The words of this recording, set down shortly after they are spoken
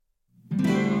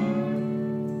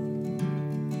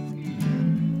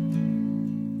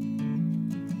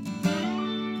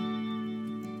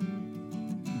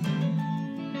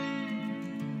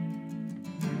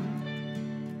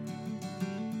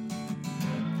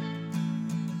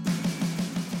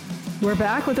We're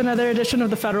back with another edition of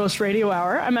the Federalist Radio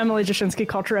Hour. I'm Emily Jashinsky,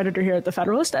 Culture Editor here at The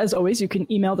Federalist. As always, you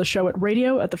can email the show at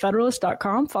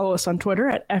radio@thefederalist.com. Follow us on Twitter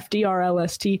at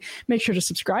FDRLST. Make sure to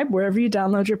subscribe wherever you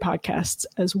download your podcasts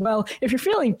as well. If you're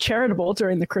feeling charitable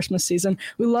during the Christmas season,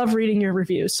 we love reading your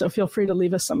reviews, so feel free to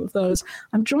leave us some of those.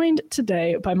 I'm joined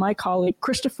today by my colleague,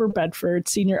 Christopher Bedford,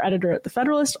 Senior Editor at The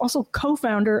Federalist, also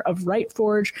co-founder of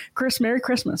RightForge. Chris, Merry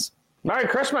Christmas. Merry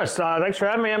Christmas. Thanks for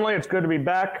having me, Emily. It's good to be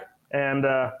back. And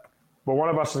but one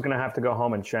of us is going to have to go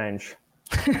home and change.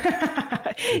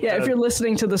 Yeah, if you're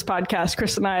listening to this podcast,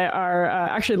 Chris and I are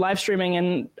actually live streaming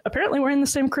and apparently wearing the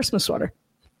same Christmas sweater.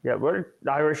 Yeah, we're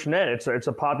Irish knit. It's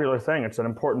a popular thing. It's an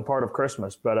important part of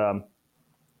Christmas. But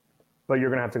you're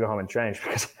going to have to go home and change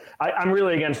because I'm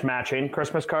really against matching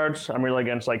Christmas cards. I'm really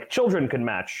against, like, children can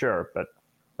match, sure, but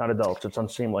not adults. It's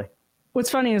unseemly. What's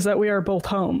funny is that we are both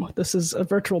home. This is a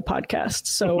virtual podcast,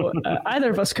 so either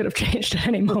of us could have changed at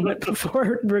any moment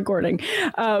before recording.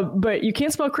 But you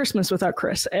can't spell Christmas without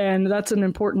Chris, and that's an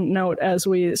important note as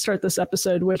we start this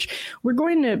episode, which we're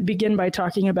going to begin by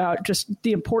talking about just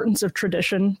the importance of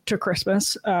tradition to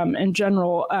Christmas in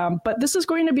general. But this is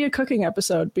going to be a cooking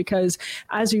episode because,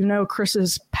 as you know, Chris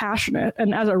is passionate,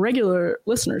 and as our regular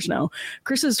listeners know,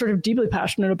 Chris is sort of deeply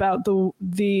passionate about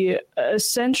the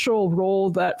essential role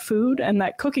that food and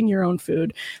that cooking your own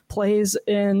food plays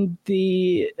in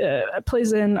the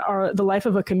life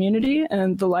of a community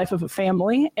and the life of a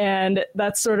family. And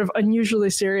that's sort of unusually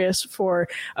serious for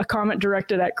a comment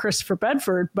directed at Christopher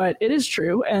Bedford, but it is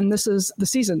true. And this is the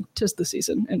season. 'Tis the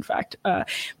season, in fact.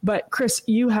 But Chris,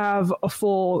 you have a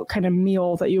full kind of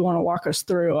meal that you want to walk us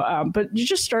through. But you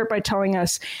just start by telling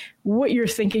us what you're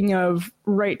thinking of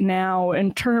right now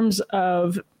in terms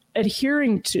of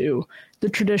adhering to the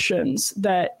traditions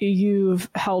that you've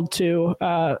held to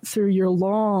through your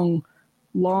long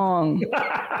life.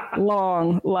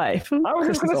 I was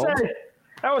just going to say,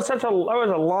 that was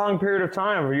a long period of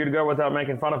time for you to go without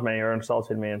making fun of me or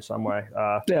insulting me in some way.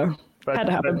 Yeah, had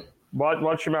to happen.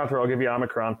 Watch your mouth or I'll give you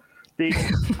Omicron.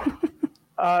 Christmas.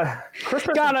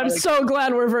 God, I'm so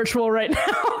glad we're virtual right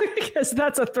now because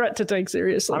that's a threat to take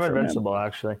seriously. I'm invincible,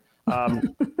 actually.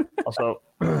 Also,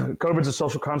 COVID's a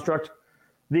social construct.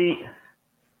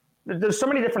 There's so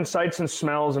many different sights and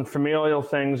smells and familial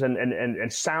things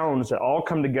and sounds that all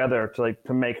come together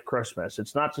to make Christmas.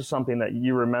 It's not just something that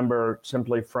you remember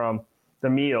simply from the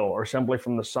meal or simply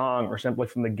from the song or simply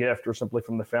from the gift or simply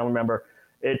from the family member.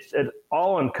 It's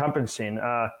all encompassing.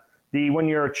 When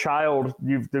you're a child,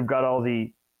 you've got all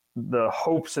the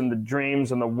hopes and the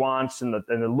dreams and the wants and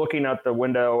the looking out the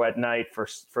window at night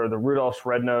for the Rudolph's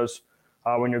red nose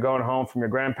when you're going home from your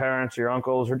grandparents or your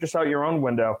uncles or just out your own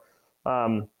window.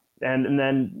 And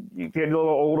then you get a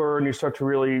little older and you start to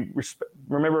really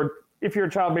remember, if you're a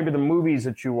child, maybe the movies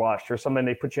that you watched or something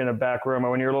they put you in a back room.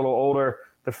 Or when you're a little older,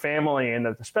 the family, and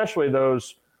especially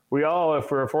those, we all,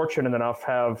 if we're fortunate enough,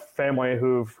 have family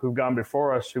who've gone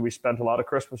before us, who we spent a lot of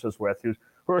Christmases with, who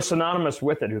are synonymous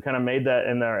with it, who kind of made that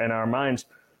in our minds.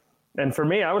 And for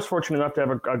me, I was fortunate enough to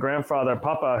have a grandfather,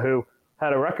 Papa, who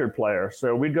had a record player.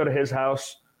 So we'd go to his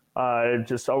house.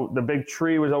 The big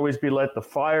tree would always be lit. The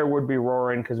fire would be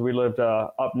roaring because we lived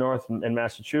up north in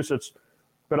Massachusetts.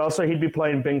 But also he'd be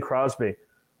playing Bing Crosby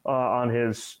on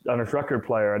his record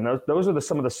player. And those are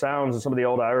some of the sounds and some of the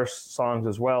old Irish songs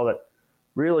as well that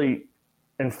really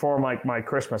inform my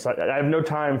Christmas. I have no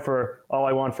time for All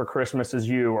I Want for Christmas Is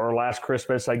You or Last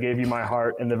Christmas I Gave You My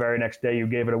Heart and the very next day you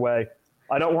gave it away.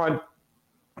 I don't want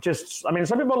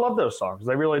some people love those songs.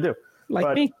 They really do.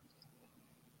 Like me.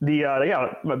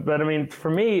 But I mean, for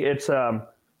me, it's I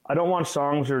don't want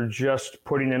songs that are just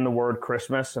putting in the word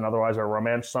Christmas and otherwise a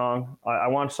romance song. I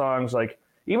want songs like,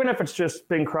 even if it's just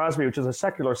Bing Crosby, which is a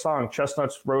secular song,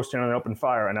 chestnuts roasting on an open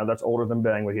fire. I know that's older than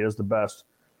Bing, but he is the best.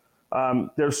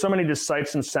 There's so many just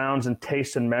sights and sounds and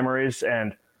tastes and memories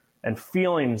and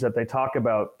feelings that they talk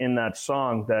about in that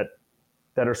song that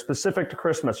are specific to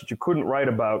Christmas that you couldn't write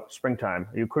about springtime.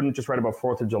 You couldn't just write about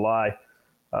 4th of July.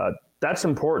 That's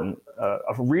important.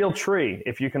 A real tree,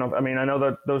 if you can, I know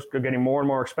that those are getting more and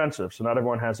more expensive, so not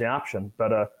everyone has the option,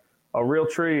 but a real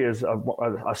tree is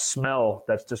a smell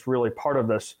that's just really part of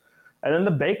this. And then the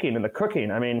baking and the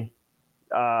cooking.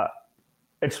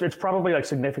 It's probably like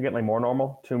significantly more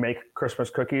normal to make Christmas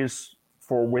cookies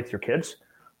with your kids.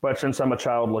 But since I'm a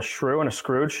childless shrew and a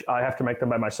Scrooge, I have to make them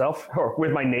by myself or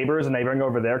with my neighbors, and they bring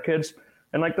over their kids.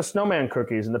 And like the snowman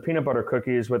cookies and the peanut butter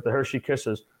cookies with the Hershey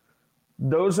Kisses,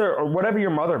 those are, or whatever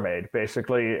your mother made,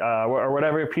 basically, or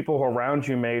whatever people around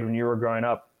you made when you were growing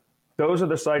up. Those are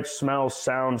the sights, smells,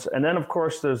 sounds. And then, of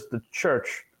course, there's the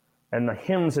church and the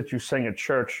hymns that you sing at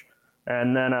church.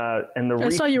 And then, I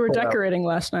saw you were decorating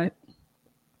last night.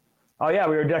 Oh yeah,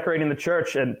 we were decorating the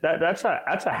church, and that's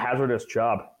a hazardous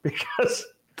job because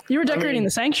you were decorating the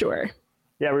sanctuary.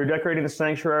 Yeah, we were decorating the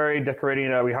sanctuary.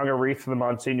 We hung a wreath for the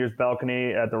Monsignor's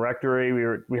balcony at the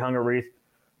rectory. We hung a wreath.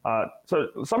 So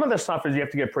some of this stuff is you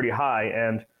have to get pretty high,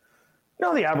 and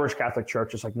the average Catholic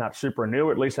church is like not super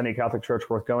new. At least any Catholic church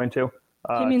worth going to.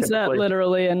 He means that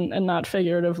literally and not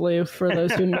figuratively for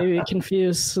those who may be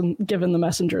confused, given the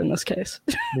messenger in this case.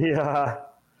 Yeah.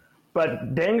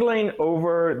 But dangling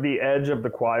over the edge of the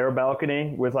choir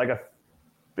balcony with like a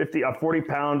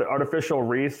 40-pound artificial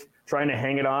wreath, trying to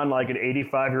hang it on like an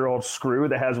 85-year-old screw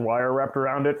that has wire wrapped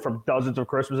around it from dozens of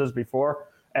Christmases before,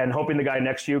 and hoping the guy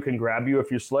next to you can grab you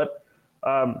if you slip.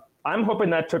 I'm hoping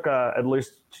that took at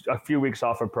least a few weeks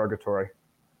off of purgatory.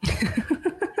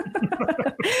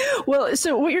 Well,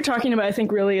 so what you're talking about, I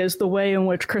think, really is the way in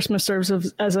which Christmas serves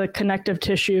as a connective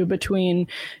tissue between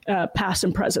past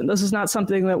and present. This is not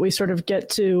something that we sort of get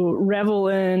to revel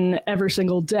in every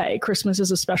single day. Christmas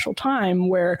is a special time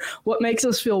where what makes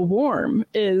us feel warm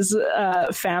is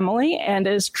family and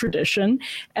is tradition.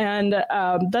 And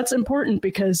that's important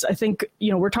because I think,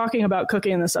 we're talking about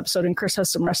cooking in this episode, and Chris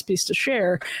has some recipes to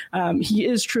share. He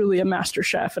is truly a master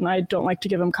chef, and I don't like to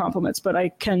give him compliments, but I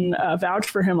can vouch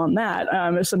for him on that.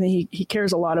 It's something he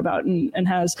cares a lot about and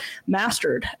has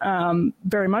mastered,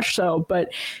 very much so.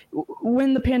 But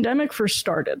when the pandemic first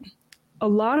started, a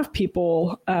lot of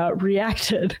people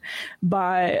reacted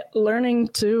by learning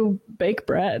to bake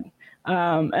bread.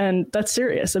 And that's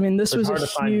serious. I mean, this was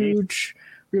a huge...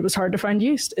 It was hard to find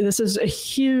yeast. This is a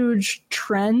huge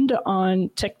trend on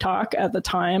TikTok at the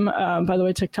time. By the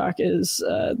way, TikTok is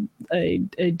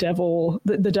the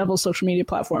devil's social media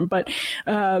platform. But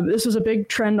this was a big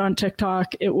trend on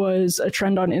TikTok. It was a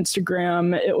trend on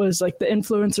Instagram. It was like the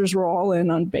influencers were all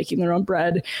in on baking their own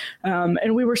bread.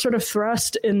 And we were sort of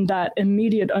thrust in that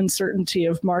immediate uncertainty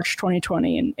of March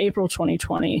 2020 and April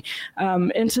 2020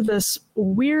 into this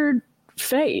weird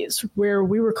phase where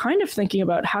we were kind of thinking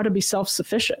about how to be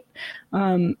self-sufficient.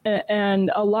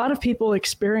 And a lot of people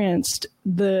experienced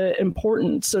the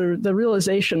importance or the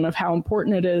realization of how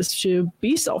important it is to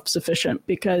be self-sufficient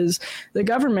because the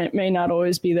government may not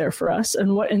always be there for us.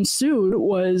 And what ensued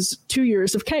was 2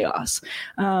 years of chaos.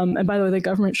 And by the way, the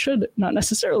government should not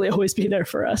necessarily always be there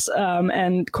for us.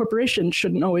 And corporations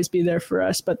shouldn't always be there for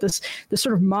us. But this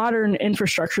sort of modern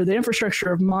infrastructure, the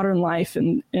infrastructure of modern life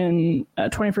in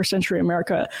 21st century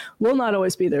America will not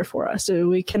always be there for us. So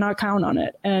we cannot count on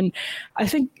it. And I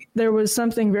think there was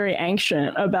something very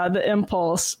ancient about the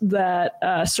impulse that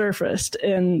surfaced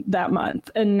in that month.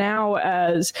 And now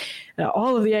as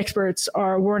all of the experts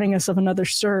are warning us of another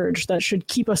surge that should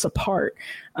keep us apart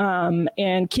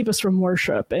and keep us from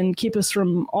worship and keep us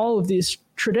from all of these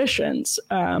traditions,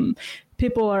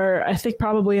 people are, I think,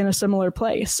 probably in a similar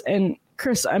place. And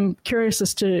Chris, I'm curious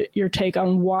as to your take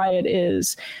on why it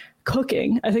is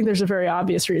cooking. I think there's a very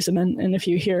obvious reason. And if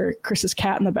you hear Chris's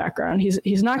cat in the background,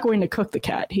 he's not going to cook the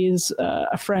cat. He's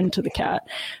a friend to the cat.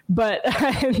 But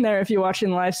in there, if you're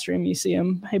watching the live stream, you see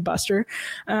him. Hey, Buster.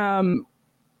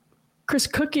 Chris,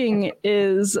 cooking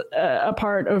is a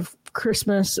part of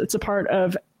Christmas. It's a part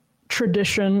of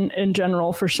tradition in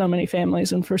general for so many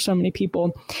families and for so many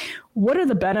people. What are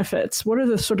the benefits? What are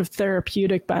the sort of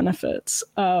therapeutic benefits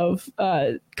of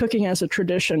cooking as a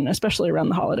tradition, especially around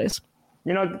the holidays?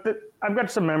 I've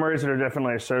got some memories that are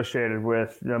definitely associated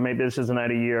with, maybe this is a night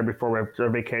a year before we have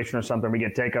a vacation or something, we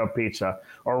get takeout pizza,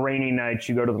 or rainy nights,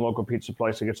 you go to the local pizza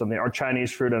place to get something, or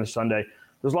Chinese food on a Sunday.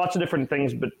 There's lots of different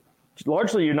things, but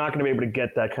largely you're not going to be able to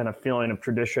get that kind of feeling of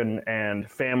tradition and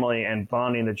family and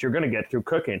bonding that you're going to get through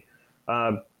cooking.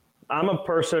 I'm a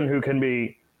person who can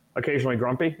be occasionally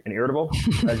grumpy and irritable,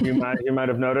 as you might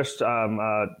have noticed,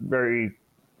 very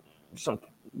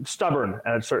stubborn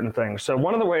at certain things. So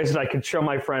one of the ways that I can show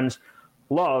my friends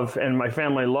love and my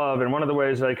family love, and one of the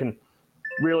ways that I can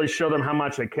really show them how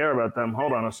much I care about them,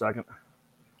 hold on a second,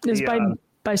 is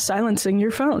by silencing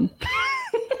your phone.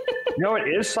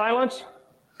 It is silence,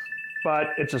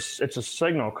 but it's a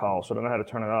signal call, so I don't know how to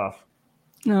turn it off.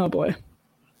 Oh boy.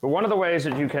 But one of the ways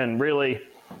that you can really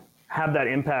have that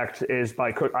impact is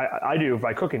by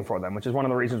cooking for them, which is one of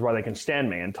the reasons why they can stand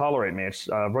me and tolerate me. It's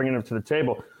bringing them to the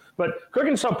table. But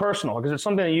cooking is so personal because it's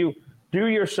something that you do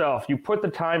yourself. You put the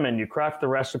time in, you craft the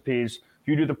recipes,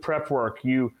 you do the prep work,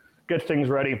 you get things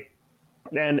ready,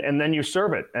 and then you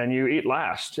serve it and you eat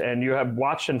last. And you have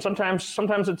watched, and sometimes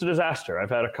it's a disaster.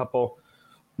 I've had a couple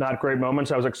not great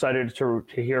moments. I was excited to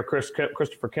hear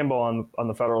Christopher Kimball on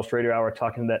the Federalist Radio Hour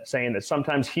saying that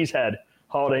sometimes he's had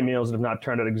holiday meals that have not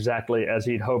turned out exactly as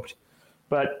he'd hoped.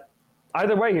 But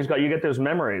either way, you get those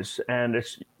memories, and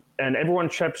everyone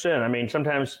chips in. I mean,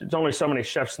 sometimes it's only so many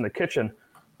chefs in the kitchen,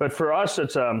 But for us,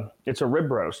 it's a rib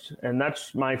roast, and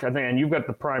that's my thing. And you've got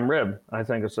the prime rib. I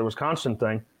think it's a Wisconsin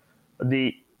thing.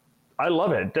 I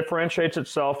love it. It differentiates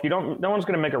itself. No one's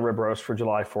going to make a rib roast for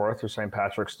July 4th or St.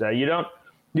 Patrick's Day. You don't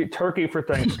eat turkey for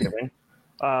Thanksgiving.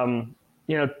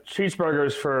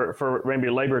 Cheeseburgers for maybe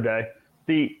Labor Day.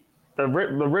 The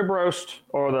rib roast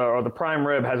or the prime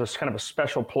rib has a kind of a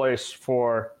special place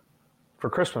for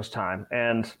Christmas time.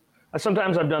 And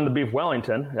sometimes I've done the beef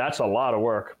Wellington. That's a lot of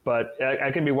work, but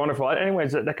it can be wonderful.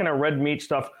 Anyways, that kind of red meat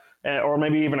stuff, or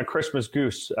maybe even a Christmas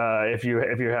goose if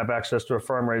you have access to a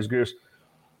farm-raised goose.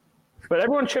 But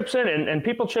everyone chips in, and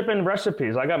people chip in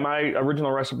recipes. I got my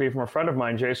original recipe from a friend of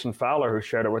mine, Jason Fowler, who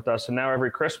shared it with us. And now every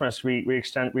Christmas we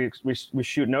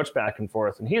shoot notes back and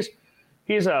forth. And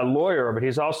he's a lawyer, but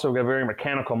he's also got a very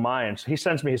mechanical mind. So he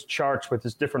sends me his charts with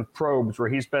his different probes where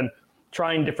he's been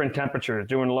trying different temperatures,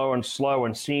 doing low and slow,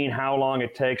 and seeing how long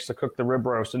it takes to cook the rib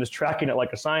roast, and just tracking it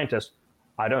like a scientist.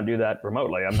 I don't do that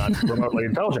remotely. I'm not remotely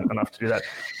intelligent enough to do that.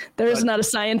 There's not a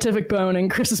scientific bone in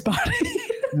Chris's body.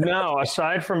 No,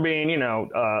 aside from being,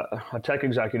 a tech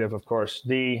executive, of course,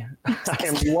 I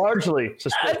am largely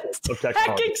suspicious of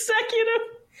technology.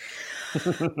 Tech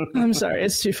executive. I'm sorry,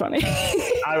 it's too funny.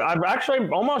 I've actually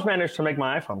almost managed to make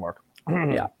my iPhone work.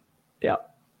 Yeah.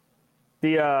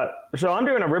 So I'm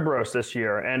doing a rib roast this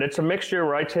year, and it's a mixture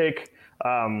where I take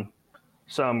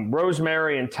some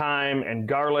rosemary and thyme and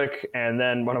garlic, and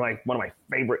then one of my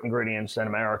favorite ingredients in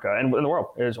America and in the world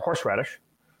is horseradish,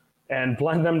 and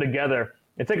blend them together.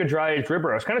 And take a dry aged rib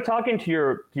roast. Kind of talking to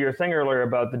your thing earlier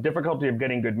about the difficulty of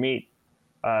getting good meat.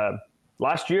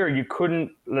 Last year,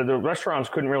 the restaurants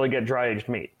couldn't really get dry aged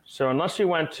meat. So unless you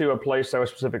went to a place that was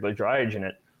specifically dry aging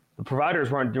it, the providers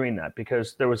weren't doing that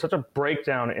because there was such a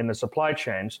breakdown in the supply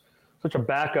chains, such a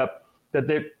backup that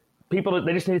they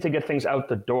just needed to get things out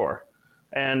the door.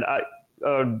 And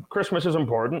Christmas is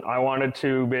important. I wanted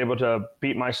to be able to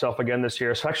beat myself again this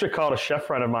year. So I actually called a chef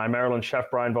friend of mine, Maryland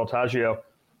chef Brian Voltaggio,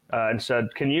 and said,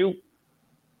 can you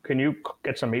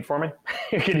get some meat for me?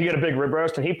 Can you get a big rib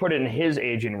roast? And he put it in his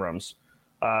aging rooms.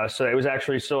 So it was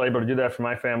actually still able to do that for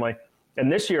my family. And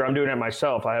this year I'm doing it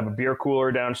myself. I have a beer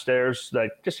cooler downstairs,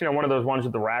 that just, one of those ones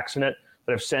with the racks in it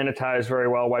that I've sanitized very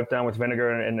well, wiped down with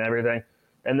vinegar and everything.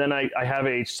 And then I have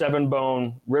a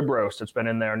 7-bone rib roast that's been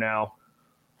in there now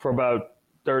for about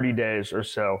 30 days or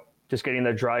so, just getting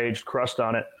the dry aged crust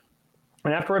on it.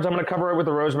 And afterwards, I'm going to cover it with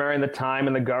the rosemary and the thyme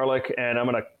and the garlic. And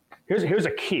here's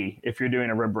a key if you're doing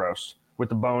a rib roast with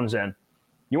the bones in.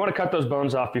 You want to cut those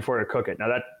bones off before you cook it. Now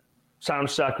that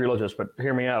sounds sacrilegious, but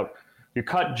hear me out. You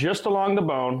cut just along the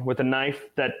bone with a knife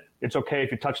that it's okay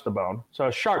if you touch the bone. So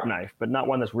a sharp knife, but not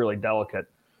one that's really delicate.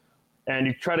 And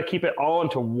you try to keep it all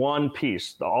into one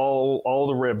piece, all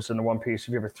the ribs into one piece. If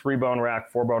you have a 3-bone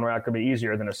rack, 4-bone rack, it'll be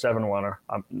easier than a 7-one.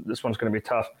 This one's going to be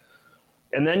tough.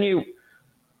 And then you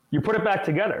put it back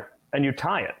together and you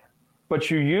tie it. But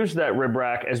you use that rib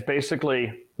rack as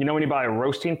basically, when you buy a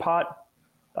roasting pot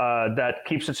that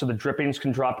keeps it so the drippings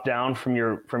can drop down from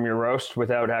your roast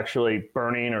without actually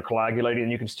burning or coagulating,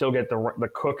 and you can still get the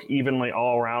cook evenly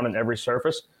all around in every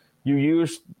surface. You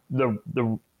use the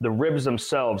ribs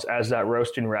themselves as that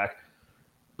roasting rack.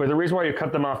 But the reason why you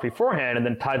cut them off beforehand and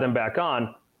then tie them back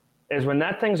on is when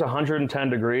that thing's 110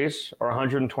 degrees or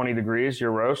 120 degrees,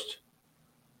 your roast,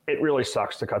 it really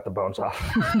sucks to cut the bones off.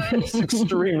 It's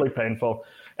extremely painful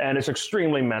and it's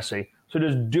extremely messy. So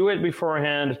just do it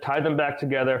beforehand, tie them back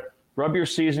together, rub your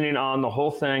seasoning on the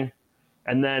whole thing.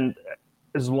 And then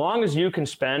as long as you can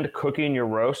spend cooking your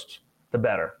roast, the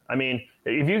better. I mean,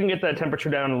 if you can get that temperature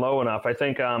down low enough, I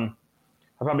think I'll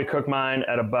probably cook mine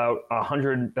at about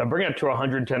 100, bring it to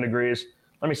 110 degrees.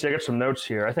 Let me see, I got some notes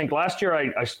here. I think last year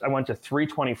I went to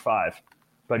 325,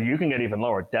 but you can get even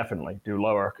lower, definitely do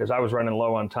lower, because I was running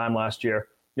low on time last year.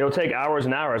 It'll take hours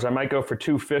and hours. I might go for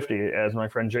 250, as my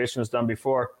friend Jason has done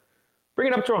before.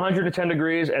 Bring it up to 110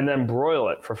 degrees and then broil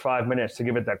it for 5 minutes to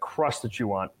give it that crust that you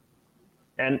want.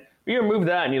 And you remove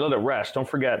that and you let it rest. Don't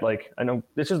forget, I know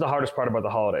this is the hardest part about the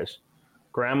holidays.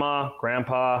 Grandma,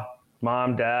 grandpa,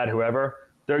 mom, dad, whoever,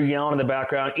 they're yelling in the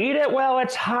background, eat it while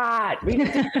it's hot.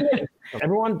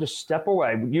 Everyone just step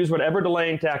away. Use whatever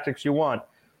delaying tactics you want.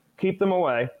 Keep them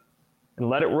away and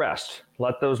let it rest.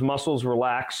 Let those muscles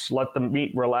relax, let the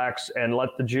meat relax, and let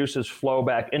the juices flow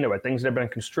back into it. Things that have been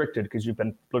constricted because you've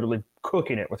been literally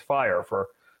cooking it with fire for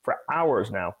hours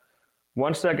now.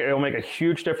 Once that, it'll make a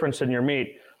huge difference in your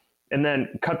meat. And then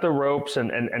cut the ropes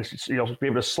and you'll be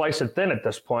able to slice it thin at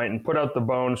this point and put out the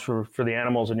bones for the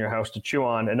animals in your house to chew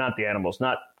on. And not the animals,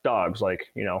 not dogs,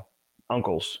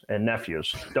 uncles and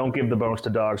nephews. Don't give the bones to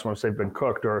dogs once they've been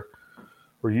cooked or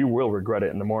you will regret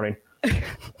it in the morning.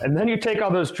 And then you take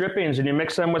all those drippings and you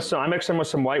mix them with I mix them with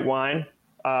some white wine,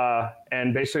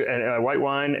 and white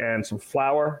wine and some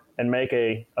flour, and make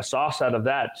a sauce out of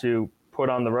that to put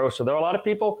on the roast. So there are a lot of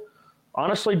people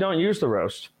honestly don't use the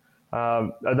roast.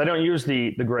 They don't use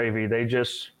the gravy. They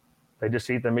just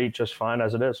eat the meat just fine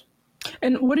as it is.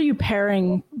 And what are you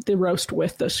pairing the roast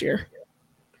with this year?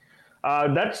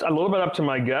 That's a little bit up to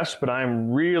my guests, but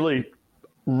I'm really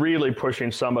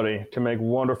pushing somebody to make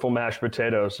wonderful mashed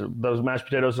potatoes. Those mashed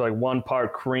potatoes are like 1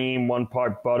 part cream, 1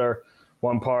 part butter,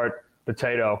 1 part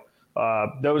potato.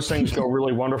 Those things go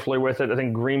really wonderfully with it. I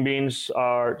think green beans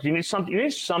are. You need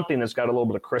something that's got a little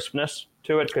bit of crispness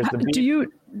to it. Because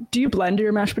do you blend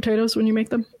your mashed potatoes when you make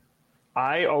them?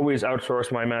 I always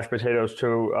outsource my mashed potatoes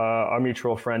to our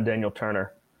mutual friend Daniel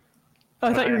Turner. Oh,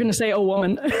 I thought you were going to say a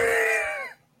woman.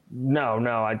 No.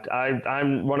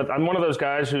 I'm one of those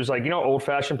guys who's like,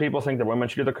 old-fashioned people think that women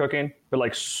should do the cooking, but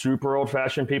like super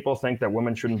old-fashioned people think that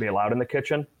women shouldn't be allowed in the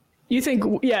kitchen. You think,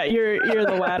 you're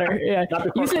the latter. Yeah.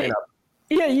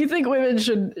 You think women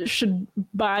should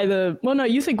buy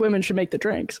you think women should make the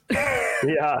drinks.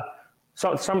 Yeah.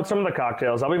 So some of the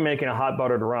cocktails, I'll be making a hot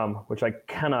buttered rum, which I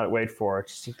cannot wait for.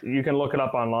 You can look it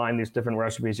up online, these different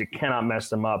recipes. You cannot mess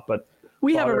them up, but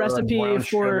we have a recipe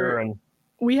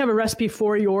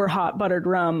for your hot buttered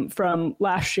rum from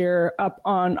last year up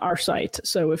on our site.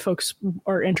 So if folks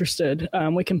are interested,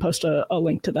 we can post a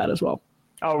link to that as well.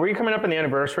 Oh, were you coming up on the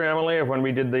anniversary, Emily, of when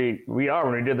we did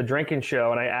the drinking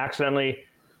show and I accidentally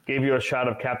gave you a shot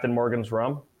of Captain Morgan's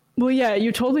rum? Well, yeah,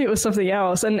 you told me it was something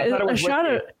else. And a shot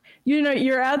of,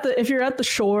 if you're at the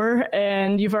shore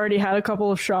and you've already had a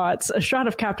couple of shots, a shot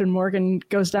of Captain Morgan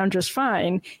goes down just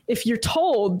fine. If you're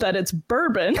told that it's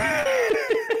bourbon,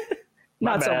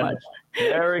 not so much.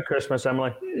 Merry Christmas,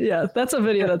 Emily. Yeah, that's a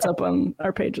video that's up on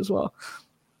our page as well.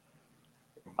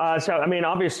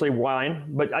 Obviously wine,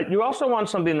 but you also want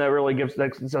something that really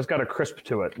that's got a crisp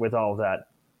to it with all of that.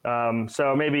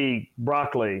 So maybe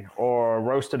broccoli or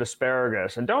roasted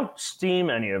asparagus, and don't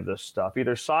steam any of this stuff.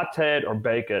 Either saute it or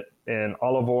bake it in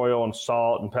olive oil and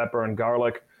salt and pepper and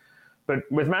garlic. But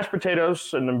with mashed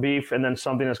potatoes and then beef, and then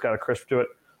something that's got a crisp to it.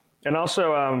 And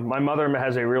also, my mother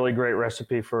has a really great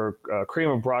recipe for cream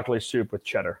of broccoli soup with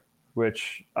cheddar,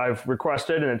 which I've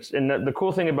requested. And the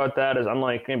cool thing about that is,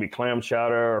 unlike maybe clam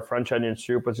chowder or French onion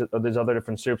soup or these other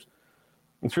different soups,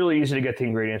 it's really easy to get the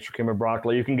ingredients for cream of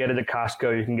broccoli. You can get it at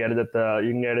Costco, you can get it at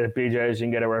BJ's, you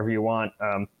can get it wherever you want.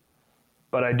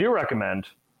 But I do recommend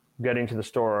getting to the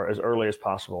store as early as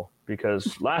possible,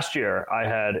 because last year I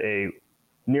had a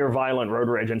near violent road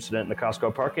rage incident in the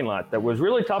Costco parking lot that was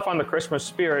really tough on the Christmas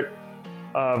spirit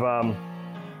of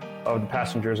the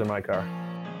passengers in my car.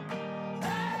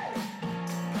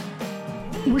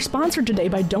 We're sponsored today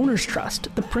by Donors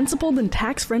Trust, the principled and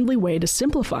tax-friendly way to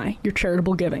simplify your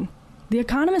charitable giving. The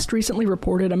Economist recently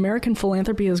reported American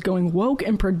philanthropy is going woke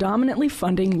and predominantly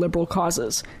funding liberal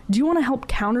causes. Do you want to help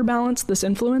counterbalance this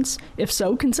influence? If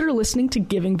so, consider listening to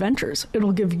Giving Ventures.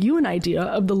 It'll give you an idea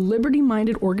of the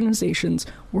liberty-minded organizations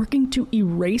working to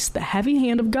erase the heavy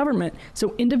hand of government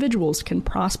so individuals can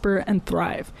prosper and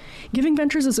thrive. Giving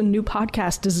Ventures is a new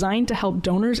podcast designed to help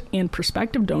donors and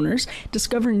prospective donors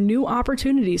discover new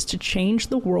opportunities to change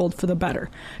the world for the better.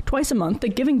 Twice a month, the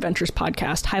Giving Ventures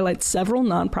podcast highlights several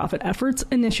nonprofit efforts,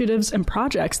 initiatives, and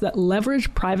projects that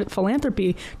leverage private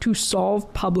philanthropy to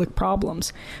solve public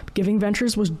problems. Giving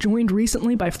Ventures was joined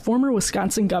recently by former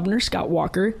Wisconsin Governor Scott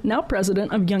Walker, now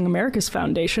president of Young America's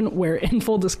Foundation, where, in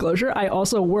full disclosure, I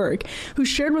also work, who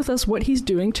shared with us what he's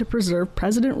doing to preserve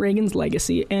President Reagan's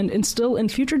legacy and instill in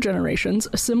future generations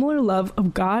a similar love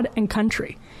of God and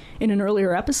country. In an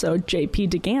earlier episode, J.P.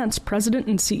 DeGance, president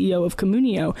and CEO of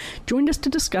Communio, joined us to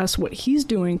discuss what he's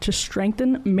doing to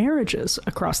strengthen marriages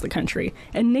across the country.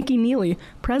 And Nikki Neely,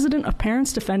 president of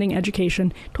Parents Defending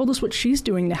Education, told us what she's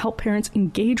doing to help parents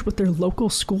engage with their local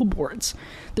school boards.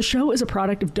 The show is a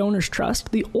product of Donors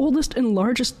Trust, the oldest and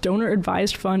largest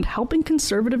donor-advised fund helping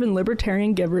conservative and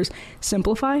libertarian givers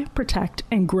simplify, protect,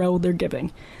 and grow their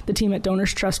giving. The team at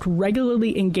Donors Trust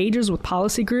regularly engages with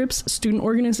policy groups, student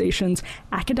organizations,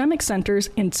 academic centers,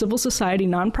 and civil society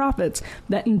nonprofits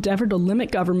that endeavor to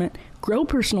limit government, grow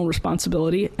personal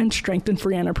responsibility, and strengthen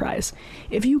free enterprise.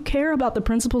 If you care about the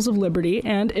principles of liberty,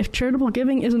 and if charitable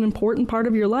giving is an important part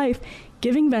of your life,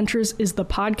 Giving Ventures is the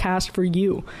podcast for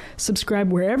you.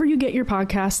 Subscribe wherever you get your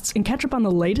podcasts and catch up on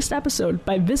the latest episode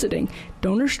by visiting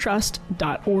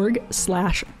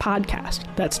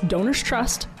donorstrust.org/podcast. That's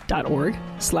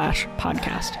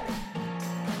donorstrust.org/podcast.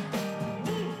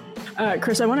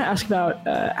 Chris, I want to ask about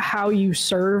how you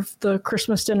serve the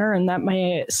Christmas dinner, and that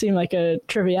may seem like a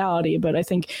triviality, but I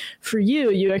think for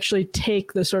you actually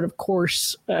take the sort of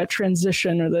course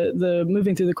transition or the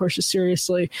moving through the courses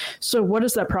seriously. So what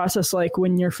is that process like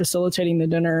when you're facilitating the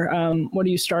dinner? What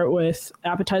do you start with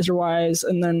appetizer-wise,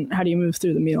 and then how do you move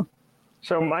through the meal?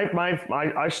 So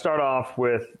I start off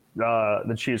with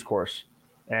the cheese course.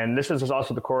 And this is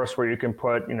also the course where you can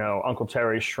put, Uncle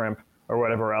Terry's shrimp or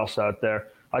whatever else out there.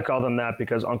 I call them that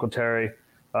because Uncle Terry,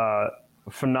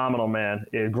 phenomenal man,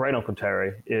 great Uncle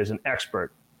Terry, is an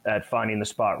expert at finding the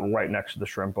spot right next to the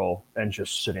shrimp bowl and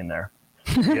just sitting there.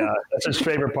 Yeah, that's his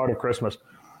favorite part of Christmas.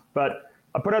 But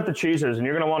I put out the cheeses, and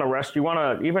you're going to want to rest.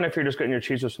 Even if you're just getting your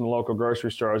cheeses from the local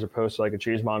grocery store as opposed to like a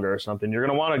cheesemonger or something, you're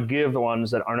going to want to give the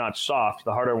ones that are not soft,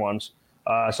 the harder ones,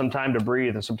 some time to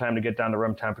breathe and some time to get down to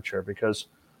room temperature, because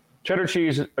cheddar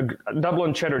cheese,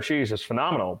 Dublin cheddar cheese is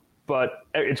phenomenal, but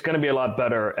it's going to be a lot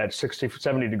better at 60,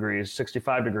 70 degrees,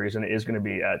 65 degrees than it is going to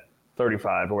be at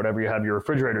 35 or whatever you have your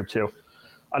refrigerator to.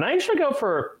 And I usually go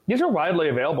for, these are widely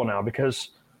available now, because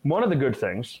one of the good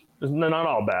things, they're not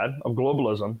all bad, of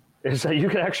globalism, is that you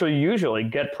can actually usually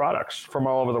get products from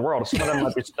all over the world. Some of them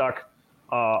might be stuck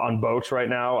on boats right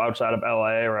now outside of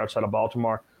LA or outside of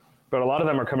Baltimore, but a lot of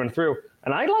them are coming through.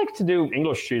 And I like to do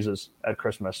English cheeses at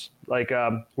Christmas, like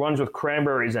ones with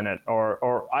cranberries in it,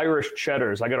 or Irish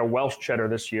cheddars. I got a Welsh cheddar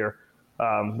this year,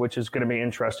 which is going to be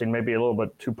interesting, maybe a little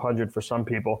bit too pungent for some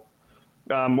people.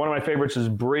 One of my favorites is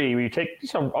brie. You take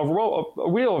a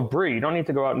wheel of brie. You don't need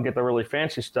to go out and get the really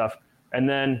fancy stuff, and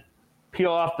then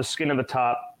peel off the skin of the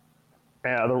top,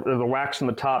 the wax on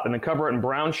the top, and then cover it in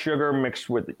brown sugar mixed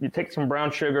with, you take some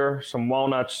brown sugar, some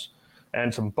walnuts,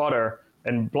 and some butter,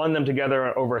 and blend them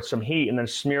together over some heat, and then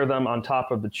smear them on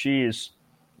top of the cheese.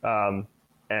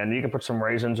 And you can put some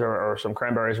raisins or some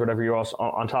cranberries, whatever you else,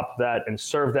 on top of that, and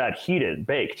serve that heated,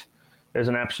 baked. Is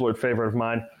an absolute favorite of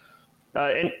mine.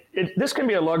 This can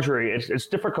be a luxury. It's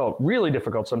difficult, really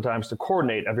difficult sometimes, to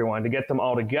coordinate everyone, to get them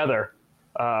all together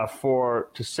to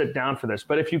sit down for this.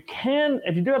 But if you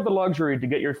do have the luxury to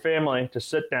get your family to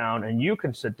sit down, and you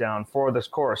can sit down for this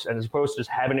course, and as opposed to just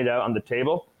having it out on the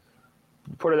table,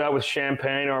 put it out with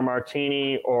champagne or a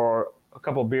martini or a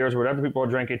couple of beers or whatever people are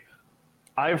drinking.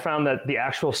 I've found that the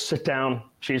actual sit-down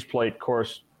cheese plate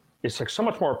course is like so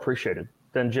much more appreciated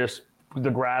than just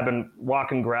the grab and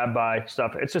walk and grab by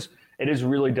stuff. It is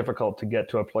really difficult to get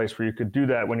to a place where you could do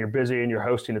that when you're busy and you're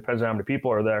hosting, depends on how many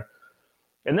people are there.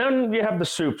 And then you have the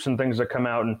soups and things that come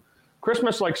out. And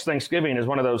Christmas, like Thanksgiving, is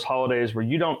one of those holidays where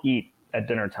you don't eat at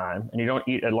dinner time and you don't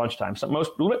eat at lunchtime. So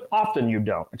often you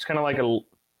don't. It's kind of like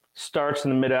starts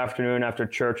in the mid-afternoon after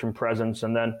church and presents,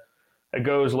 and then it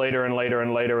goes later and later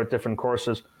and later with different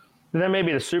courses. And then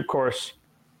maybe the soup course.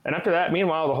 And after that,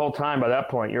 meanwhile, the whole time by that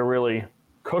point, you're really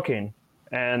cooking.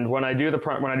 And when I do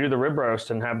the rib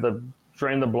roast and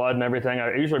drain the blood and everything,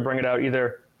 I usually bring it out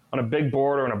either on a big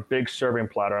board or on a big serving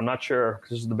platter. I'm not sure, because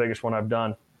this is the biggest one I've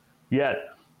done yet.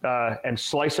 And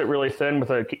slice it really thin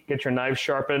get your knives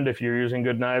sharpened if you're using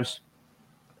good knives.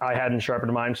 I hadn't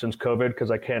sharpened mine since COVID because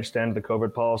I can't stand the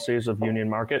COVID policies of Union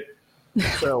Market.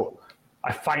 So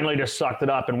I finally just sucked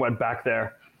it up and went back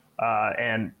there,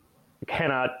 and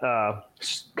cannot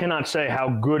say how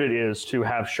good it is to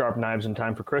have sharp knives in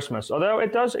time for Christmas, although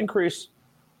it does increase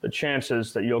the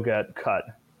chances that you'll get cut.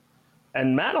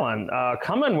 And Madeline,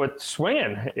 coming with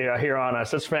swinging here on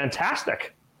us. It's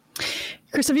fantastic.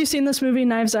 Chris, have you seen this movie,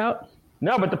 Knives Out?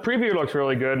 No, but the preview looks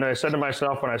really good. And I said to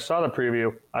myself when I saw the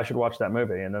preview, I should watch that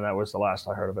movie. And then that was the last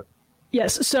I heard of it.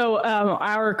 Yes. So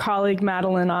our colleague,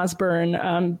 Madeline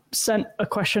Osborne, sent a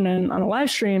question in on a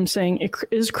live stream saying,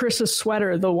 is Chris's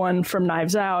sweater the one from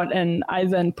Knives Out? And I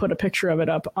then put a picture of it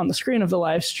up on the screen of the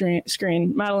live screen.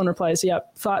 Madeline replies,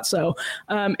 yep, thought so.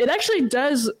 It actually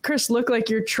does, Chris, look like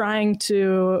you're trying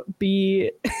to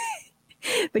be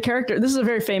the character. This is a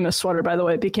very famous sweater, by the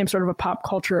way. It became sort of a pop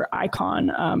culture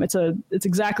icon. It's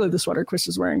exactly the sweater Chris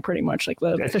is wearing, pretty much like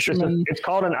the fisherman. It's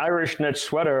called an Irish knit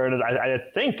sweater, and I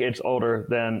think it's older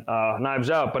than Knives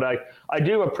Out. But I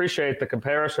do appreciate the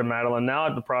comparison, Madeline.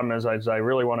 Now the problem is I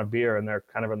really want a beer, and they're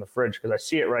kind of in the fridge because I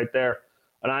see it right there,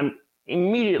 and I'm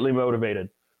immediately motivated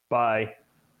by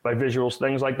visuals,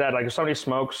 things like that. Like if somebody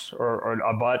smokes or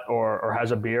a butt or has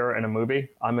a beer in a movie,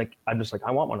 I'm just like, I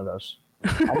want one of those.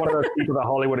 I'm one of those people that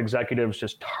Hollywood executives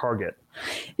just target.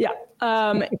 Yeah.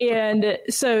 And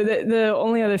so the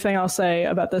only other thing I'll say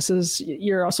about this is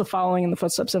you're also following in the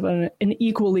footsteps of an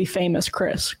equally famous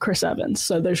Chris Evans.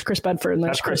 So there's Chris Bedford and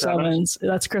there's Chris Evans.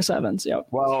 That's Chris Evans. Yep.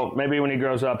 Well, maybe when he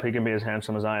grows up, he can be as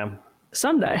handsome as I am.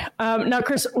 Someday. Now,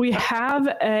 Chris, we do have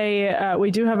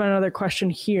another question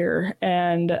here,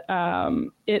 and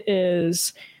it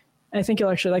is, I think you'll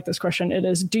actually like this question. It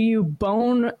is, do you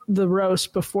bone the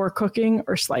roast before cooking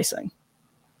or slicing?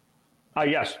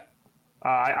 Yes.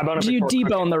 I bone it do you before debone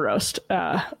cooking. the roast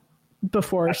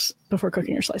before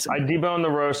cooking or slicing? I debone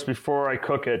the roast before I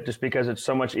cook it, just because it's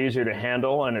so much easier to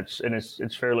handle, and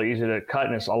it's fairly easy to cut,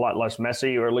 and it's a lot less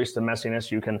messy, or at least the messiness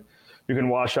you can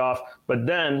wash off. But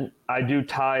then I do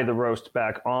tie the roast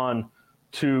back on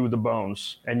to the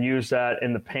bones and use that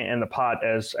in the pot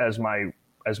as my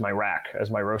rack, as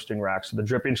my roasting rack. So the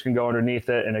drippings can go underneath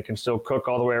it, and it can still cook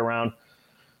all the way around.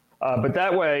 But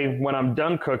that way, when I'm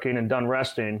done cooking and done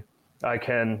resting, I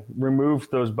can remove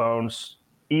those bones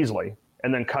easily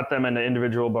and then cut them into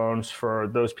individual bones for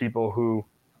those people who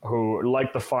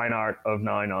like the fine art of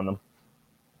gnawing on them.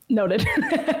 Noted.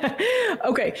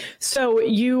 Okay, so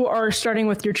you are starting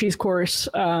with your cheese course,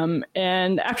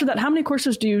 and after that, how many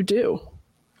courses do you do?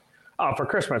 For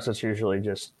Christmas, it's usually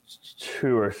just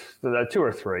two or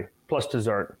three plus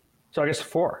dessert. So I guess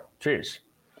 4. Jeez.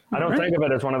 I don't think of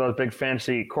it as one of those big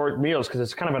fancy court meals, because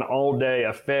it's kind of an all-day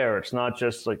affair. It's not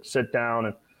just like sit down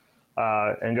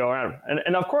and go around.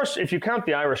 And of course, if you count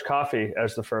the Irish coffee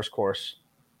as the first course,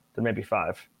 then maybe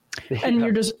 5. And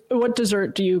what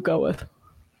dessert do you go with?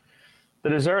 The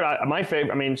dessert, my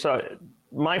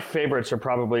favorites are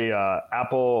probably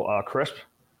apple crisp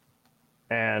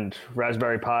and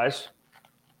raspberry pies.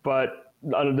 But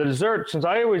the dessert, since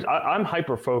I'm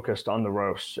hyper focused on the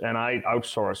roast, and I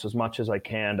outsource as much as I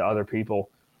can to other people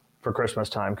for Christmas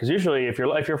time, because usually if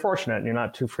you're fortunate and you're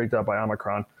not too freaked out by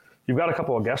Omicron, you've got a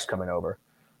couple of guests coming over,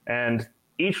 and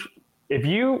if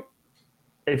you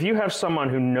have someone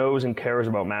who knows and cares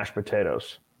about mashed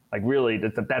potatoes, like really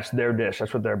that's their dish,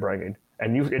 that's what they're bringing,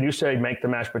 and you say make the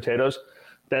mashed potatoes,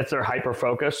 that's their hyper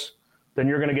focus, then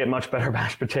you're going to get much better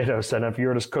mashed potatoes than if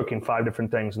you're just cooking 5 different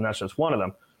things and that's just one of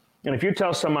them. And if you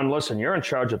tell someone, listen, you're in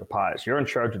charge of the pies, you're in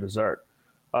charge of dessert,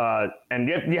 and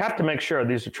you have to make sure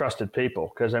these are trusted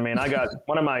people. Because I got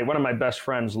one of my best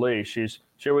friends, Lee. She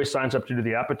always signs up to do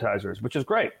the appetizers, which is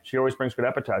great. She always brings good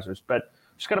appetizers, but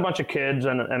she's got a bunch of kids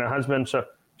and a husband, so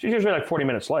she's usually like 40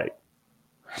 minutes late.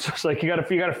 So it's like you got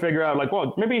to figure out, like,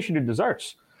 well, maybe you should do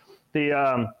desserts,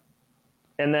 and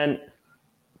then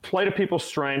play to people's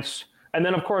strengths, and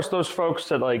then of course those folks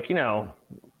that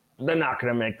they're not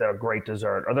going to make the great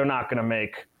dessert, or they're not going to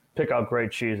pick out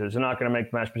great cheeses. They're not going to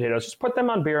make mashed potatoes. Just put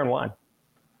them on beer and wine.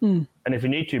 And if you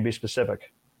need to, be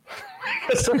specific.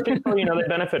 Because some people, they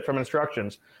benefit from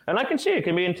instructions. And I can see it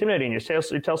can be intimidating. You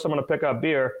tell someone to pick up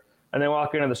beer, and they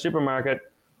walk into the supermarket,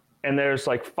 and there's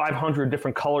like 500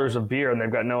 different colors of beer, and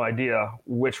they've got no idea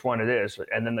which one it is.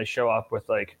 And then they show up with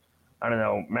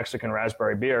Mexican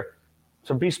raspberry beer.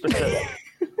 So be specific.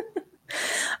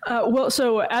 Well,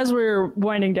 so as we're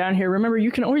winding down here, remember,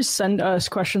 you can always send us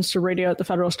questions to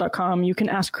radio@thefederalist.com. You can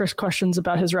ask Chris questions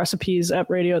about his recipes at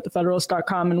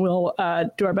radio@thefederalist.com, and we'll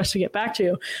do our best to get back to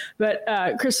you. But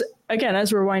Chris, again,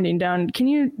 as we're winding down, can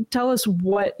you tell us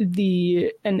what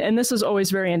and this is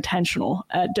always very intentional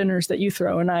at dinners that you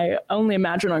throw, and I only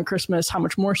imagine on Christmas how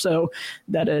much more so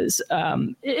that is.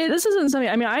 This isn't something,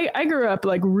 I grew up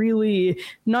like really,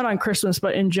 not on Christmas,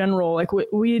 but in general, like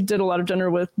we did a lot of dinner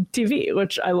with TV,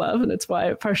 which I love, and it's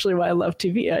partially why I love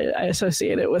TV. I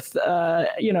associate it with,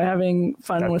 having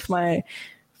fun with my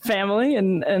family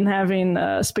and having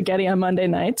spaghetti on Monday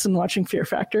nights and watching Fear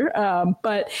Factor.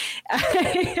 But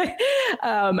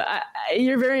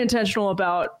you're very intentional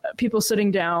about people sitting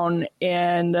down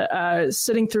and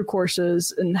sitting through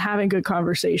courses and having good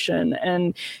conversation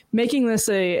and making this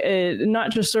a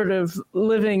not just sort of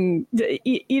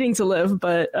eating to live,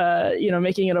 but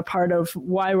making it a part of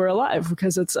why we're alive,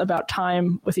 because it's about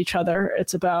time with each other.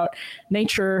 It's about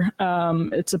nature.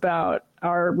 It's about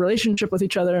our relationship with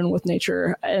each other and with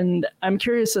nature. And I'm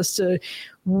curious as to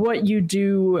what you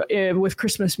do with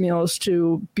Christmas meals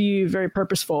to be very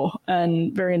purposeful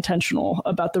and very intentional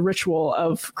about the ritual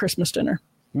of Christmas dinner.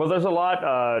 Well, there's a lot.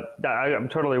 I'm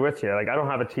totally with you. Like, I don't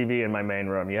have a TV in my main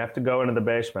room. You have to go into the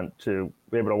basement to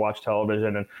be able to watch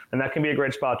television. And that can be a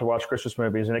great spot to watch Christmas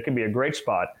movies. And it can be a great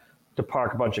spot to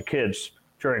park a bunch of kids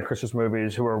during Christmas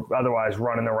movies who are otherwise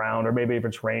running around, or maybe if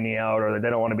it's rainy out or they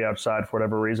don't want to be outside for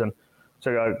whatever reason.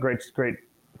 So a great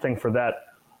thing for that.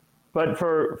 But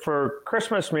for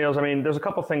Christmas meals, there's a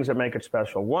couple things that make it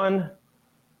special. One,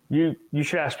 you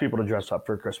should ask people to dress up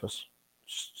for Christmas.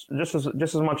 Just as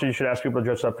much as you should ask people to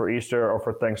dress up for Easter or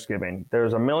for Thanksgiving.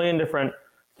 There's a million different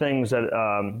things that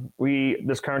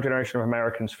this current generation of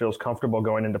Americans feels comfortable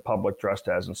going into public dressed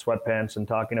as, in sweatpants and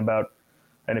talking about.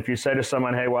 And if you say to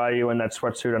someone, hey, why are you in that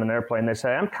sweatsuit on an airplane? They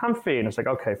say, I'm comfy. And it's like,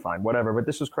 okay, fine, whatever. But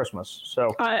this is Christmas.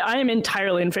 So I am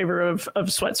entirely in favor of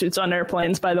sweatsuits on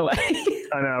airplanes, by the way.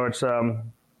 I know. It's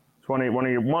It's one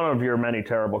of your many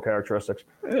terrible characteristics.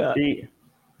 Yeah.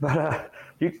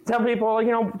 You tell people,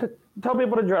 tell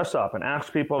people to dress up and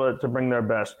ask people to bring their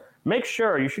best. Make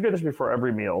sure, you should do this before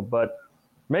every meal, but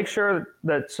make sure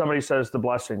that somebody says the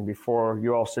blessing before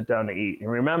you all sit down to eat. And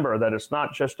remember that it's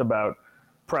not just about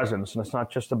presents, and it's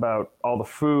not just about all the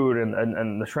food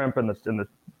and the shrimp and the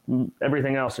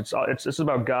everything else. This is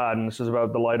about God, and this is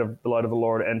about the light of the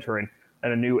Lord entering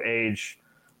and a new age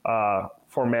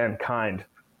for mankind.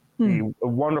 The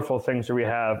wonderful things that we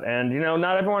have, and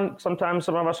not everyone. Sometimes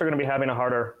some of us are going to be having a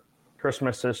harder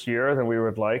Christmas this year than we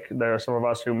would like. There are some of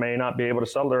us who may not be able to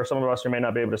celebrate. There are some of us who may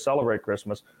not be able to celebrate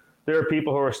Christmas. There are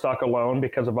people who are stuck alone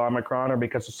because of Omicron or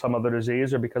because of some other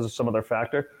disease or because of some other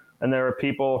factor. And there are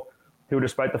people who,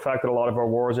 despite the fact that a lot of our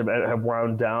wars have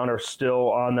wound down, are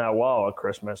still on that wall at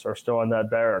Christmas, or still on that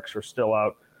barracks, or still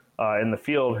out in the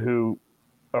field, who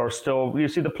are still, you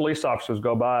see the police officers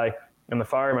go by and the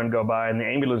firemen go by and the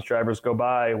ambulance drivers go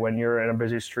by when you're in a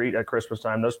busy street at Christmas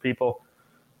time. Those people,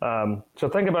 so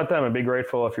think about them and be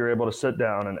grateful if you're able to sit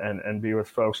down and be with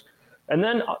folks. And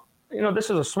then, this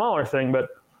is a smaller thing, but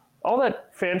all that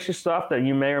fancy stuff that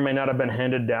you may or may not have been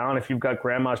handed down, if you've got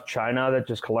grandma's china that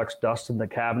just collects dust in the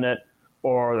cabinet,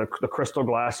 or the crystal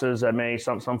glasses that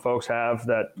some folks have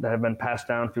that have been passed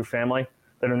down through family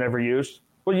that are never used,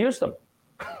 well, use them.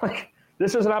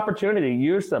 This is an opportunity.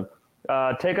 Use them.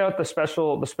 Take out the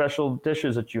special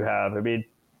dishes that you have. I mean,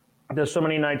 there's so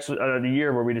many nights of the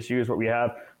year where we just use what we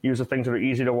have, use the things that are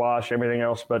easy to wash, everything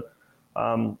else. But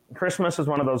Christmas is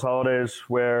one of those holidays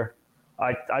where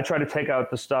I try to take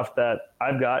out the stuff that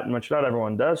I've got, and which not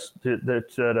everyone does,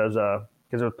 because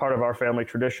it's part of our family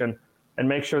tradition, and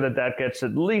make sure that gets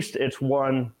at least its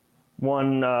one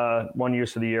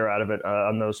use of the year out of it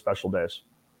on those special days.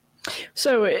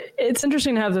 So it's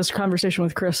interesting to have this conversation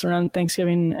with Chris around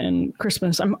Thanksgiving and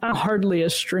Christmas. I'm hardly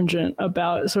as stringent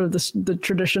about sort of the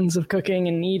traditions of cooking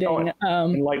and eating.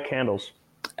 And light candles.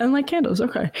 And light candles,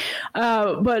 okay.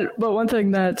 But one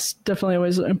thing that's definitely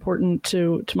always important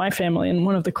to my family, and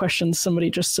one of the questions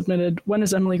somebody just submitted, when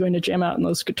is Emily going to jam out on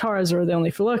those guitars, or are they only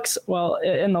for looks? Well,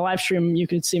 in the live stream, you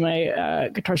could see my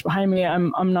guitars behind me.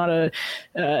 I'm not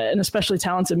an especially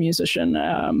talented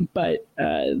musician, but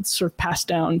it's sort of passed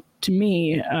down to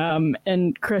me.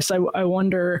 And Chris, I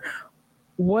wonder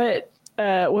what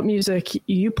music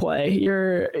you play.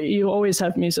 You always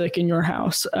have music in your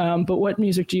house, but what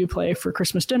music do you play for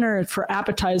Christmas dinner, for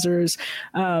appetizers?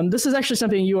 This is actually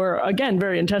something you are, again,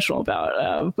 very intentional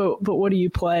about, but what do you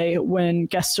play when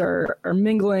guests are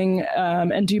mingling,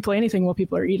 and do you play anything while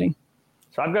people are eating?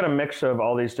 So I've got a mix of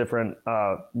all these different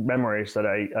memories that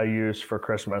I use for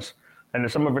Christmas, and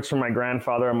some of it's from my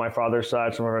grandfather on my father's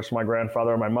side, some of it's from my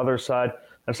grandfather on my mother's side,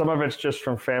 and some of it's just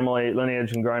from family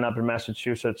lineage and growing up in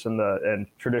Massachusetts and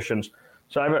traditions.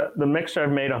 So the mix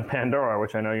I've made on Pandora,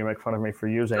 which I know you make fun of me for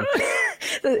using.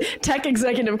 The tech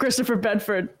executive, Christopher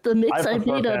Bedford. The mix I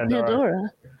made on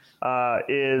Pandora.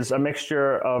 Is a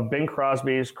mixture of Bing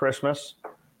Crosby's Christmas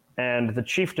and the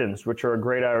Chieftains, which are a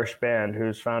great Irish band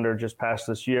whose founder just passed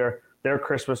this year. Their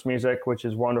Christmas music, which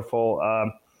is wonderful.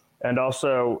 And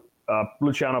also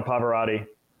Luciano Pavarotti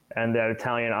and that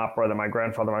Italian opera that my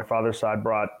grandfather, my father's side,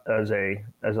 brought as a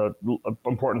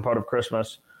important part of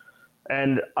Christmas.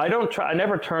 And I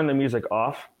never turn the music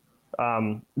off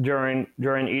during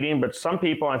eating, but some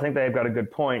people, I think they've got a good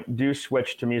point, do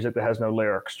switch to music that has no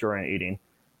lyrics during eating.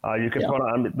 You can put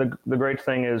on, the great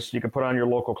thing is you can put on your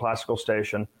local classical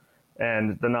station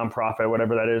and the nonprofit,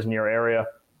 whatever that is in your area,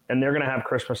 and they're going to have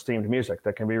Christmas themed music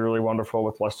that can be really wonderful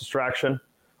with less distraction,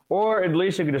 or at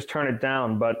least you can just turn it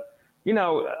down. But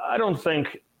I don't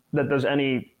think that there's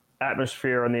any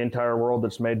atmosphere in the entire world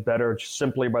that's made better just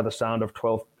simply by the sound of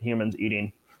 12 humans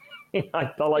eating.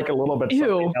 I like a little bit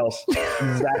something else.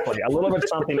 Exactly. A little bit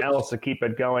something else to keep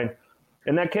it going.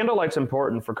 And that candlelight's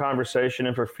important for conversation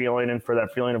and for feeling and for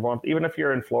that feeling of warmth, even if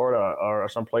you're in Florida or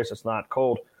someplace that's not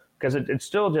cold, because it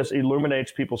still just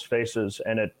illuminates people's faces,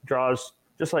 and it draws,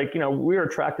 just like, we're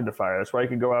attracted to fire. That's why you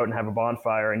could go out and have a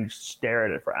bonfire and just stare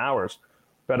at it for hours.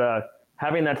 But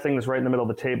having that thing that's right in the middle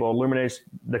of the table illuminates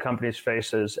the company's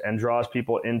faces and draws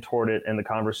people in toward it and the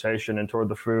conversation and toward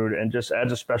the food, and just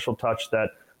adds a special touch that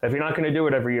if you're not going to do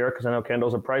it every year, because I know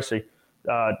candles are pricey,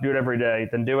 do it every day,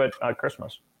 then do it at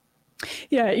Christmas.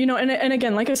 Yeah, and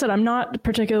again, like I said, I'm not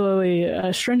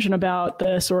particularly stringent about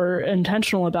this or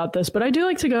intentional about this, but I do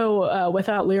like to go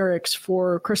without lyrics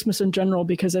for Christmas in general,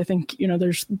 because I think,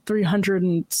 there's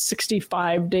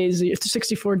 365 days,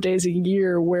 64 days a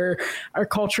year where our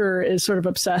culture is sort of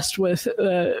obsessed with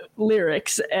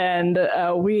lyrics, and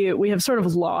we have sort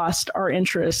of lost our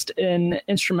interest in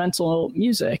instrumental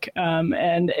music.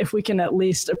 And if we can at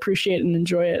least appreciate and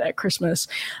enjoy it at Christmas,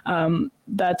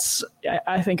 that's,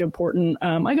 I think, important.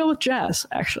 I go with jazz,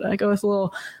 actually. I go with a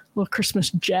little Christmas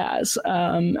jazz,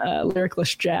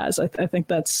 lyricless jazz. I think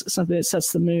that's something that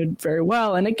sets the mood very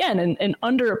well. And again, an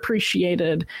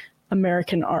underappreciated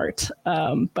American art.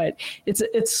 But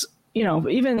it's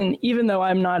even though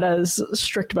I'm not as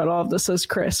strict about all of this as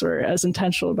Chris, or as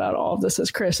intentional about all of this as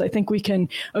Chris, I think we can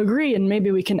agree, and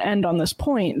maybe we can end on this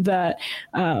point, that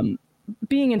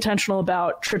being intentional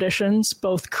about traditions,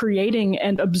 both creating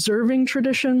and observing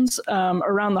traditions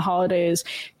around the holidays,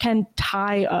 can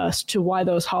tie us to why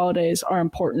those holidays are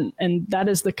important. And that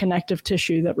is the connective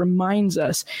tissue that reminds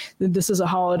us that this is a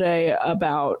holiday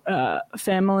about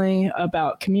family,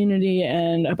 about community,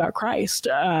 and about Christ.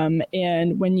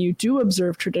 And when you do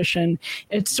observe tradition,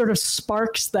 it sort of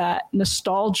sparks that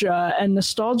nostalgia, and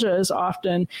nostalgia is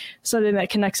often something that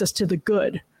connects us to the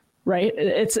good. Right.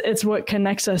 It's what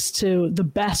connects us to the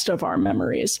best of our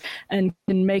memories, and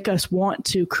can make us want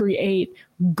to create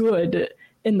good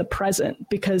in the present,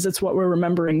 because it's what we're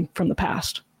remembering from the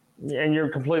past. And you're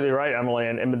completely right, Emily.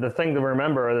 And the thing to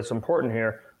remember that's important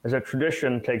here is that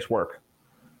tradition takes work.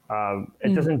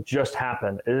 It doesn't just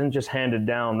happen. It isn't just handed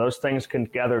down. Those things can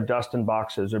gather dust in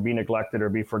boxes, or be neglected, or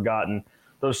be forgotten.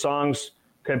 Those songs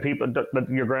that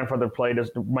your grandfather played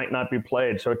might not be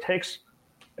played. So it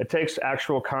takes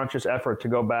actual conscious effort to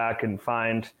go back and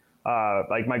find,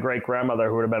 like my great grandmother,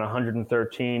 who would have been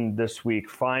 113 this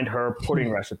week, find her pudding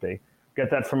recipe,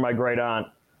 get that from my great aunt,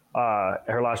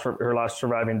 her last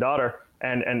surviving daughter,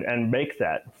 and make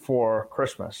that for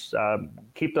Christmas.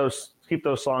 Keep those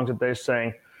songs that they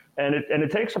sing, and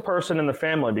it takes a person in the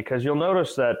family, because you'll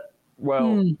notice that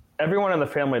everyone in the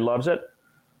family loves it.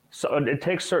 So it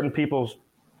takes certain people,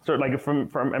 like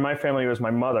from in my family, it was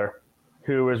my mother,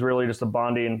 who was really just a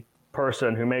bonding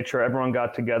person, who made sure everyone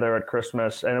got together at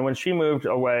Christmas. And when she moved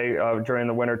away during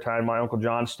the wintertime, my Uncle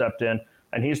John stepped in,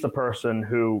 and he's the person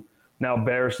who now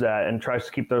bears that and tries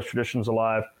to keep those traditions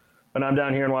alive. And I'm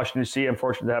down here in Washington, D.C. I'm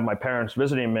fortunate to have my parents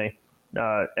visiting me.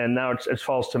 And now it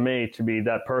falls to me to be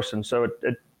that person. So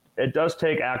it does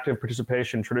take active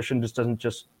participation. Tradition just doesn't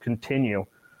just continue.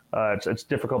 It's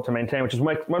difficult to maintain, which is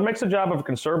what makes the job of a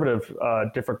conservative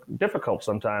difficult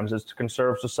sometimes, is to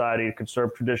conserve society, to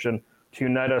conserve tradition, to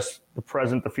unite us, the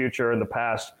present, the future, and the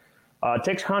past. It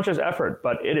takes conscious effort,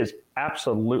 but it is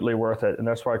absolutely worth it. And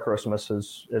that's why Christmas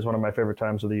is one of my favorite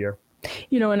times of the year.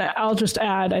 And I'll just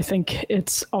add, I think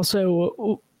it's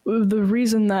also the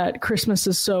reason that Christmas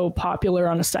is so popular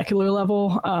on a secular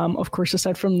level, of course,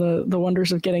 aside from the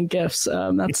wonders of getting gifts,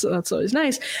 that's always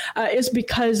nice, is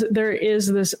because there is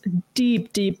this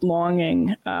deep, deep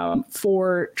longing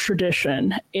for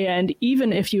tradition. And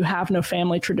even if you have no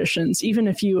family traditions, even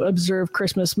if you observe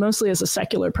Christmas mostly as a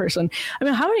secular person, I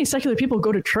mean, how many secular people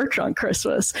go to church on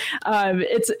Christmas?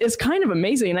 It's kind of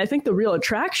amazing. And I think the real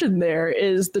attraction there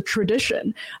is the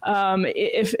tradition.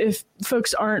 If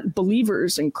folks aren't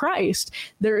believers in Christ,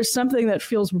 there is something that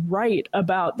feels right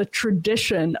about the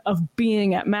tradition of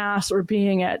being at Mass or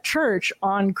being at church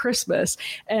on Christmas.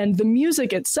 And the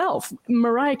music itself,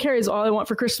 Mariah Carey's All I Want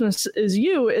for Christmas Is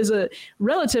You, is a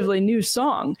relatively new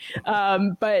song,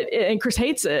 and Chris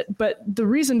hates it. But the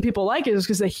reason people like it is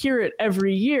because they hear it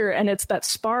every year, and it's that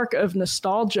spark of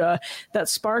nostalgia, that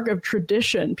spark of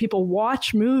tradition. People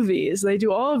watch movies, they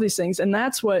do all of these things, and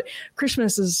that's what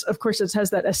Christmas is. Of course, it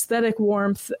has that aesthetic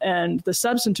warmth and the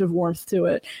substantive warmth to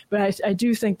it. But I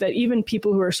do think that even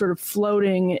people who are sort of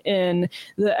floating in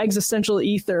the existential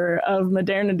ether of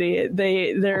modernity,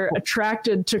 they're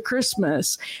attracted to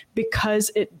Christmas because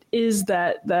it is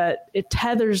that it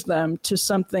tethers them to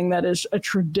something that is a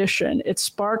tradition. It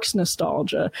sparks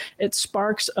nostalgia. It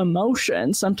sparks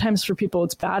emotion. Sometimes for people,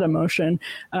 it's bad emotion.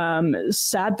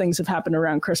 Sad things have happened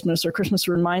around Christmas, or Christmas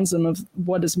reminds them of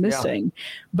what is missing. Yeah.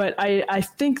 But I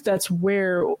think that's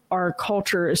where our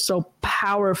culture is so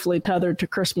powerfully tethered to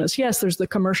Christmas. Yes, there's the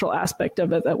commercial aspect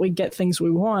of it, that we get things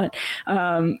we want,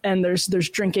 and there's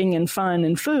drinking and fun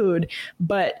and food.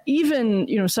 But even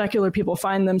secular people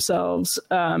find themselves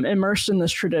immersed in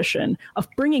this tradition of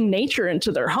bringing nature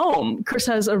into their home. Chris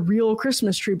has a real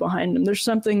Christmas tree behind him. There's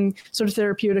something sort of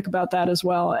therapeutic about that as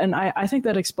well, and I think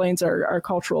that explains our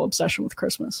cultural obsession with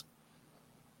Christmas.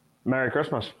 Merry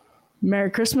Christmas.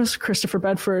 Merry Christmas, Christopher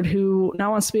Bedford, who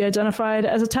now wants to be identified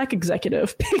as a tech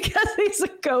executive because he's a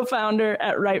co-founder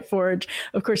at RightForge.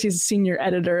 Of course, he's a senior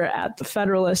editor at The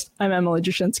Federalist. I'm Emily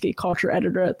Jashinsky, culture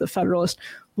editor at The Federalist.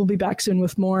 We'll be back soon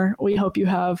with more. We hope you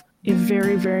have a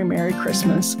very, very Merry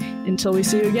Christmas. Until we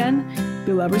see you again,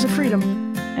 be lovers of freedom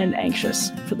and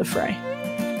anxious for the fray.